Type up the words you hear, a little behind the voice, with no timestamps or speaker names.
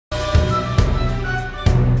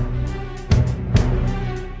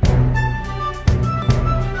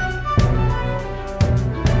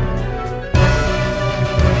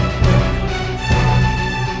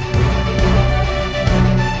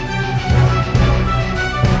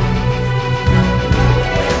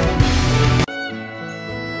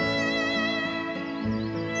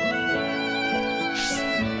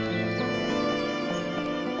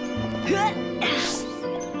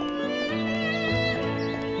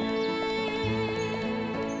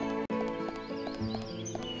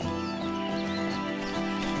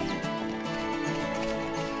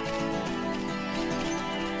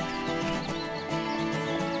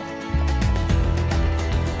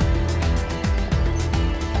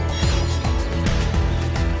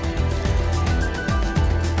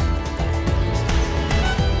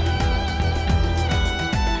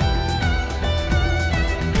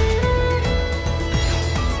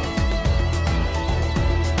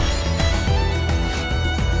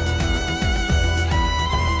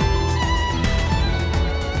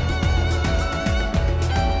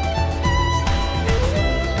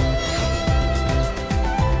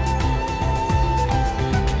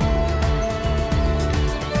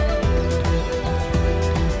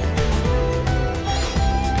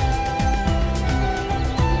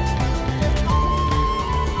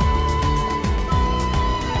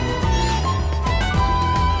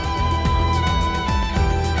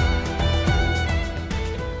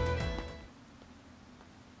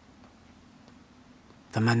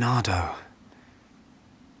The Monado.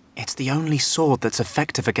 It's the only sword that's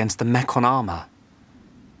effective against the Mechon armor.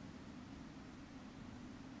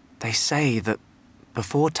 They say that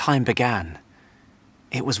before time began,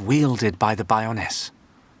 it was wielded by the Bionis.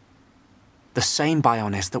 The same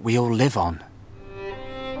Bionis that we all live on.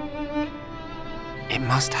 It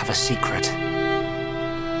must have a secret.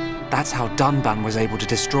 That's how Dunban was able to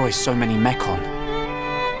destroy so many Mechon.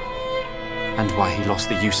 And why he lost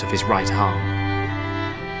the use of his right arm.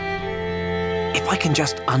 If I can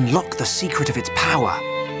just unlock the secret of its power...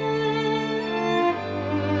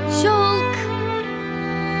 Shulk!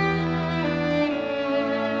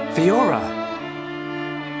 Fiora!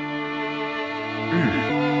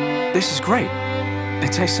 This is great.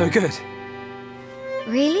 It tastes so good.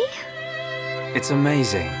 Really? It's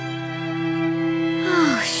amazing.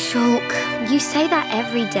 Oh, Shulk, you say that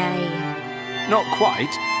every day. Not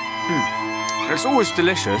quite. It's always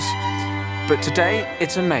delicious, but today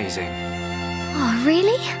it's amazing. Oh,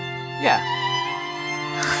 really? Yeah.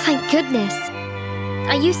 Oh, thank goodness.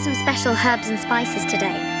 I used some special herbs and spices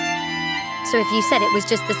today. So if you said it was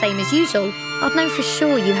just the same as usual, I'd know for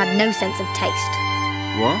sure you had no sense of taste.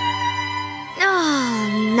 What?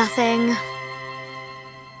 Oh, nothing.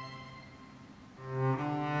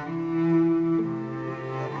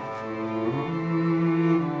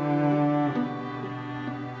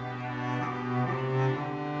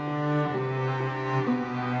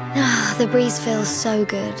 The breeze feels so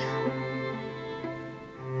good.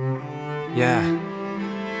 Yeah.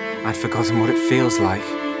 I'd forgotten what it feels like.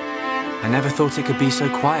 I never thought it could be so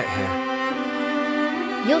quiet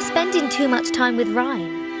here. You're spending too much time with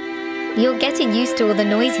Ryan. You're getting used to all the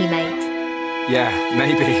noise he makes. Yeah,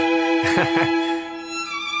 maybe.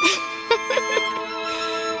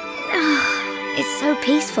 Oh, it's so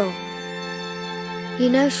peaceful.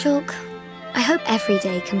 You know, Shulk, I hope every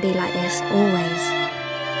day can be like this, always.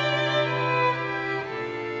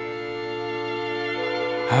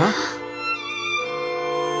 Huh?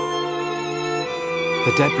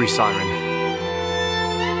 The debris siren.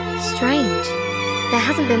 Strange. There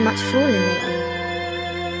hasn't been much falling lately.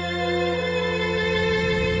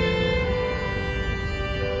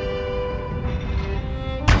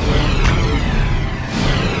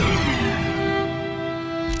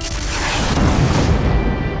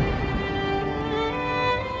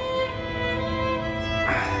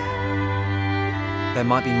 There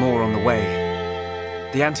might be more on the way.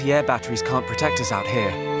 The anti-air batteries can't protect us out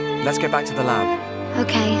here. Let's get back to the lab.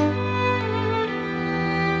 Okay.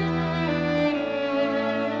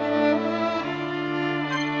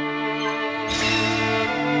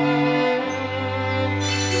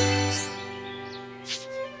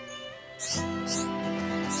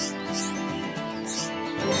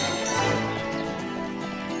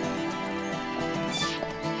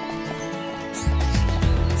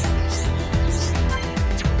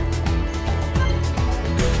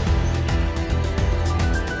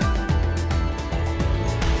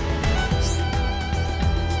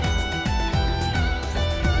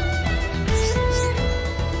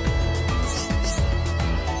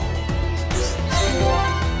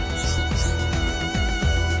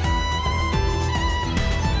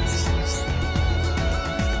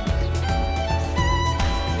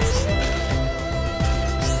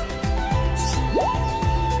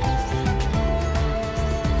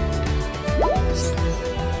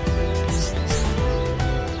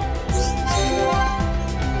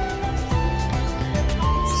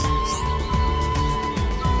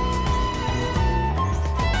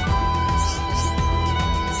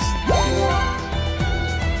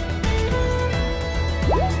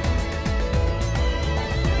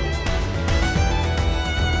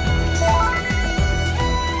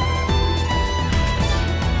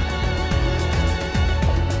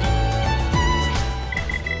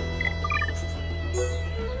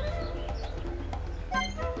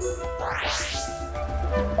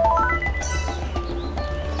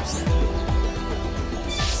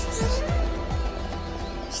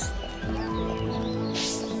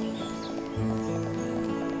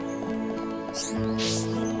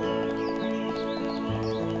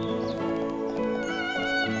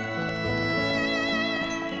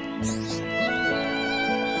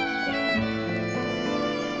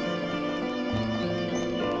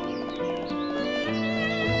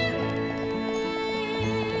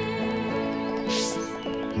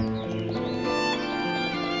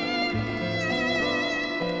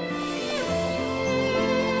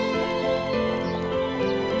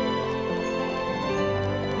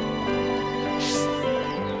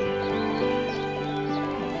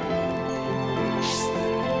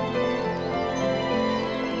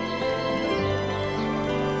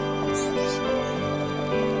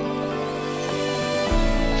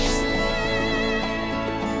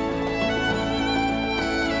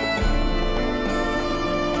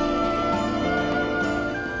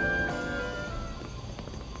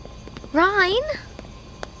 Rhine?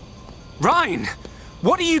 Rhine!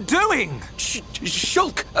 What are you doing?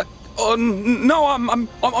 Shulk! Oh, no,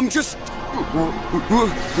 I'm just...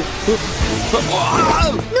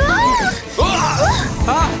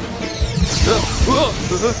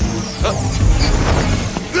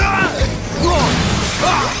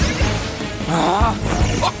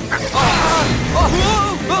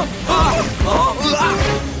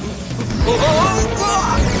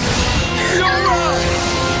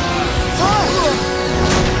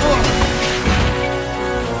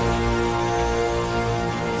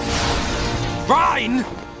 Rhine!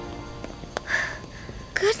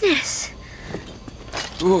 Goodness.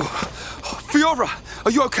 Fiora,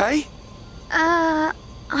 are you okay?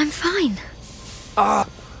 I'm fine.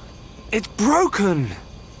 It's broken.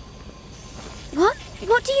 What?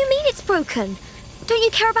 What do you mean it's broken? Don't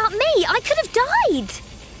you care about me? I could have died.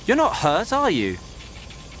 You're not hurt, are you?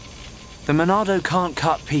 The Monado can't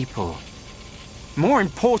cut people. More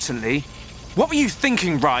importantly, what were you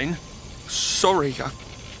thinking, Rhine? Sorry,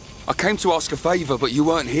 I came to ask a favour, but you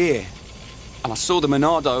weren't here. And I saw the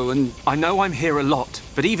Monado and... I know I'm here a lot,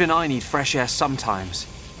 but even I need fresh air sometimes.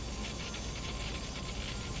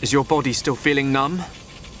 Is your body still feeling numb?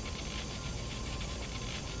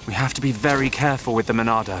 We have to be very careful with the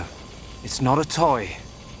Monado. It's not a toy.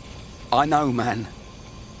 I know, man.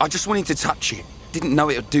 I just wanted to touch it. Didn't know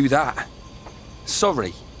it would do that.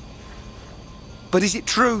 Sorry. But is it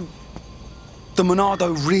true? The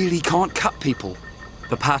Monado really can't cut people?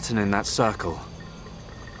 The pattern in that circle.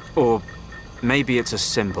 Or maybe it's a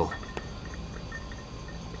symbol.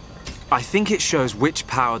 I think it shows which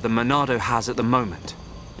power the Monado has at the moment.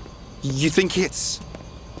 You think it's...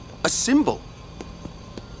 a symbol?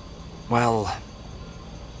 Well,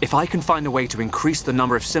 if I can find a way to increase the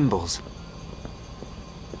number of symbols,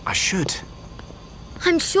 I should.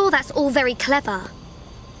 I'm sure that's all very clever.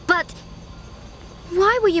 But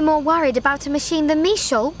why were you more worried about a machine than me,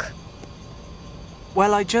 Shulk?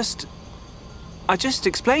 Well, I just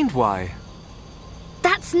explained why.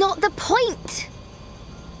 That's not the point.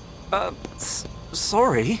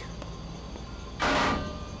 Sorry.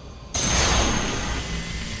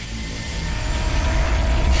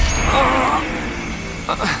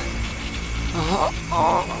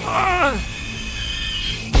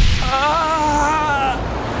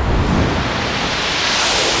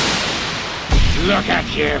 Look at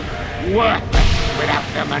you, worthless without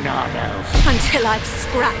the Monado. Until I've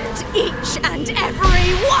scrapped each and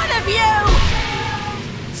every one of you!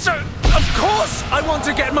 So, of course I want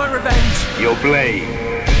to get my revenge! Your blade,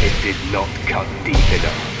 it did not cut deep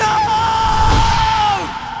enough. No!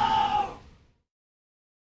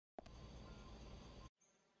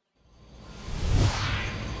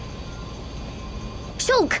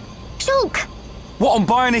 Shulk! Shulk! What on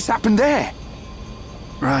Bionis happened there?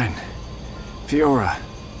 Rhine. Fiora.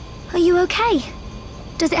 Are you okay?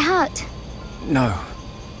 Does it hurt? No.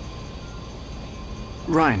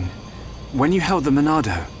 Rhine, when you held the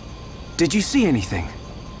Monado, did you see anything?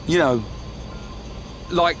 You know,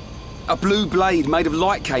 like a blue blade made of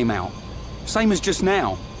light came out. Same as just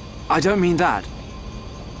now. I don't mean that.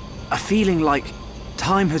 A feeling like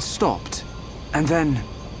time had stopped, and then...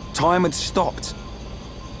 Time had stopped.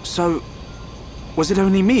 So, was it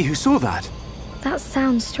only me who saw that? That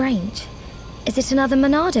sounds strange. Is it another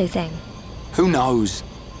Monado thing? Who knows?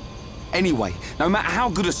 Anyway, no matter how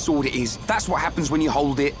good a sword it is, that's what happens when you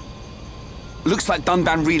hold it. Looks like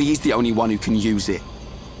Dunban really is the only one who can use it.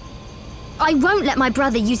 I won't let my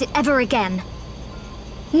brother use it ever again.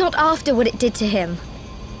 Not after what it did to him.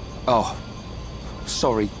 Oh,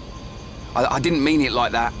 sorry. I didn't mean it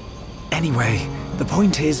like that. Anyway, the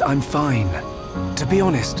point is I'm fine. To be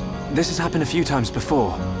honest, this has happened a few times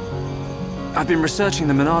before. I've been researching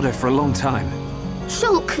the Monado for a long time.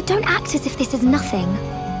 Shulk, don't act as if this is nothing.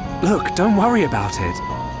 Look, don't worry about it.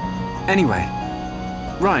 Anyway,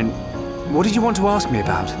 Rhine, what did you want to ask me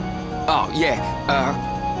about? Oh,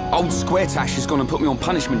 yeah, old Squaretash has gone and put me on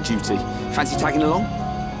punishment duty. Fancy tagging along?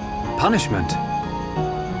 Punishment?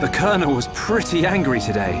 The Colonel was pretty angry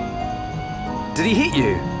today. Did he hit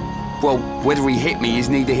you? Well, whether he hit me is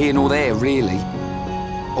neither here nor there, really.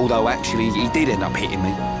 Although, actually, he did end up hitting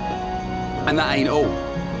me. And that ain't all.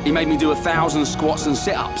 He made me do 1,000 squats and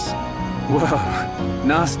sit-ups. Whoa,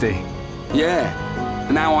 nasty. Yeah.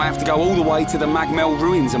 And now I have to go all the way to the Magmel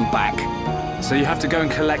ruins and back. So you have to go and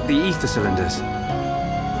collect the ether cylinders?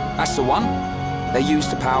 That's the one. They're used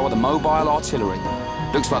to power the mobile artillery.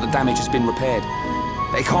 Looks like the damage has been repaired.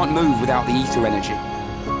 They can't move without the ether energy.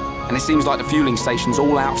 And it seems like the fueling station's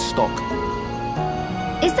all out of stock.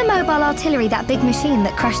 Is the mobile artillery that big machine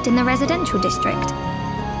that crashed in the residential district?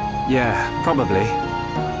 Yeah, probably.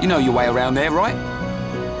 You know your way around there, right?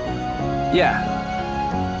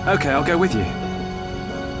 Yeah. Okay, I'll go with you.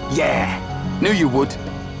 Yeah, knew you would.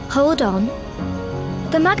 Hold on.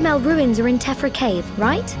 The Magmel ruins are in Tephra Cave,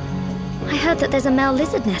 right? I heard that there's a Mel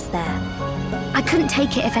lizard nest there. I couldn't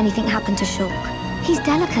take it if anything happened to Shulk. He's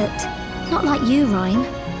delicate. Not like you, Rhyme.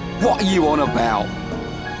 What are you on about?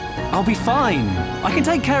 I'll be fine. I can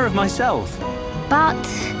take care of myself. But...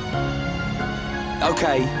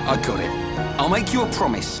 Okay, I got it. I'll make you a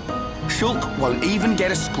promise. Shulk won't even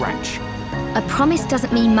get a scratch. a promise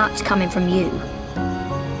doesn't mean much coming from you.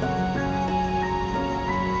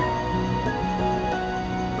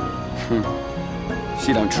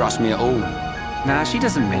 She don't trust me at all. Nah, she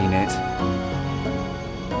doesn't mean it.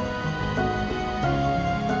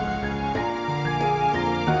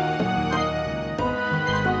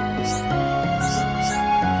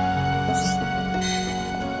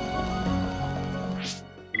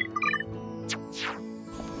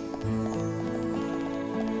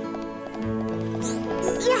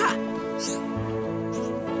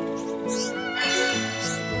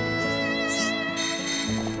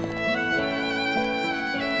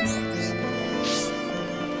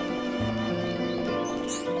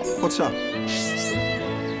 What's up?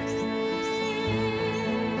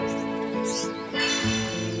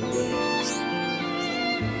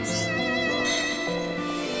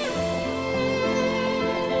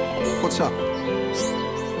 What's up?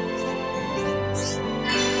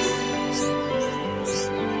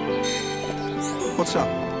 What's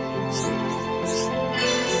up?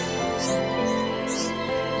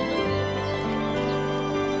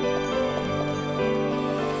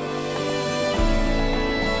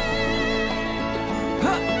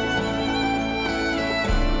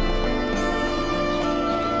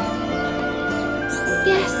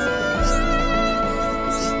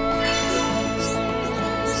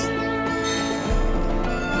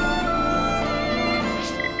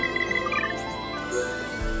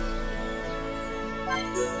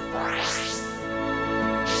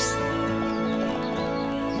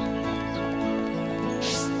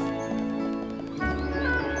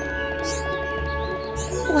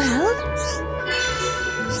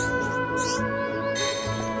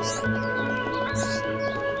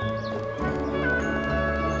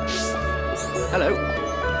 Hello.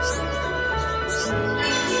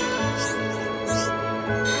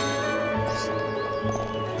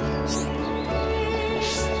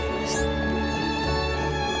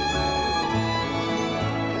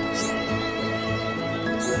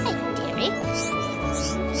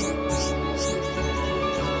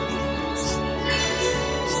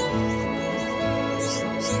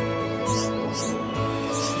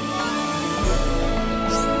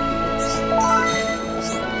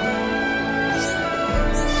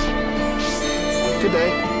 Good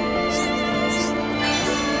day.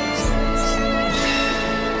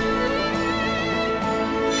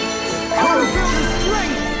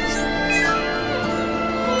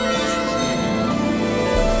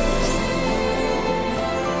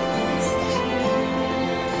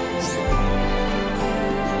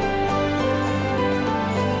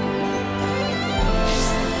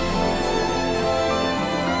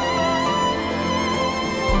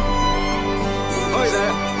 Hi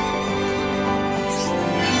there.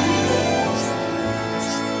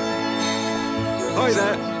 Hi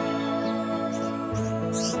there.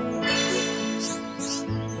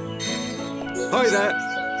 Hi there.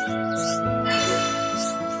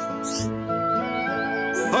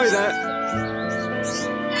 Hi there.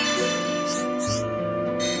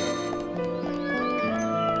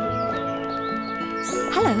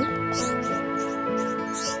 Hello.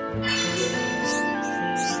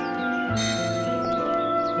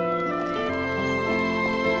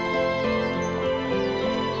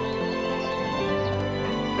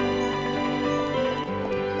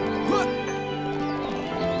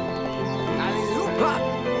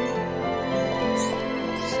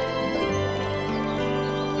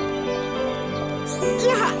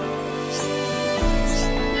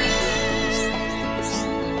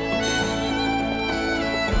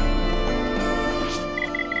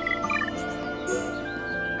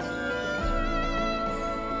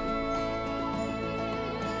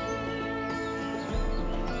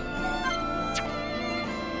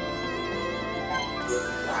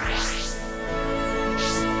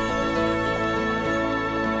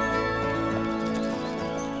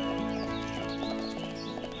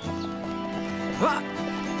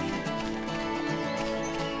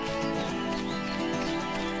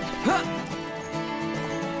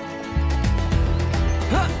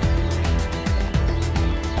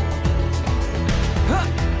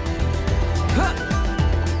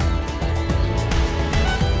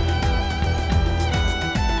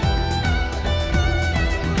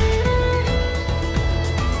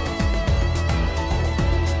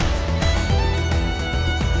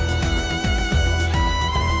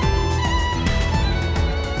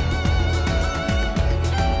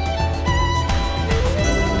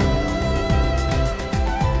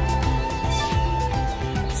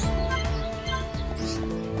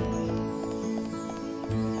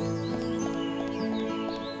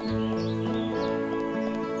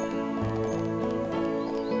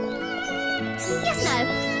 Yes,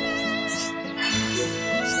 no.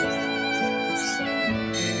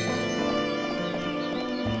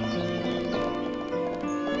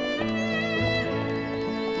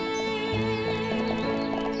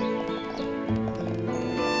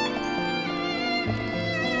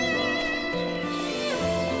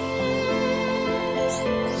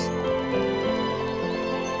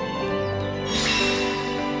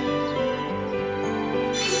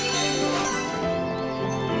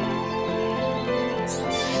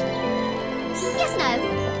 Yes, no.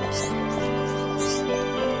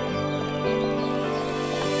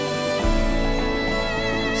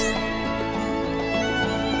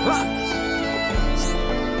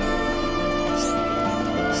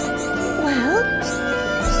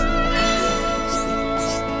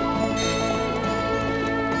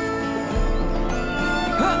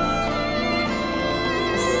 Well...